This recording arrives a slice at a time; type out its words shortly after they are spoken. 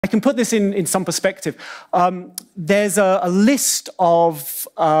I can put this in some perspective. There's a list of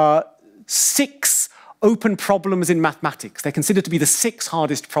 6 open problems in mathematics. They're considered to be the 6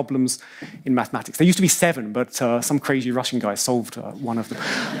 hardest problems in mathematics. There used to be 7, but some crazy Russian guy solved one of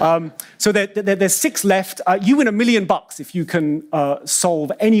them. So there's 6 left. You win $1 million if you can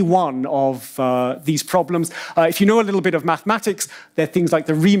solve any one of these problems. If you know a little bit of mathematics, they're things like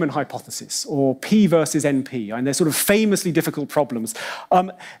the Riemann hypothesis or P versus NP, and they're sort of famously difficult problems.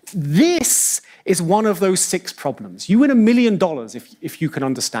 This is one of those 6 problems. You win $1 million if you can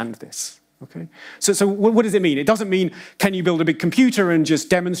understand this. Okay. So what does it mean? It doesn't mean, can you build a big computer and just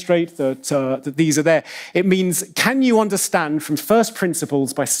demonstrate that these are there? It means, can you understand from first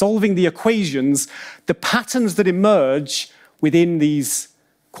principles, by solving the equations, the patterns that emerge within these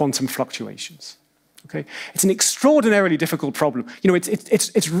quantum fluctuations? Okay. It's an extraordinarily difficult problem. You know,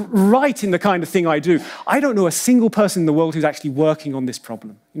 it's right in the kind of thing I do. I don't know a single person in the world who's actually working on this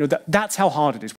problem. You know, that's how hard it is.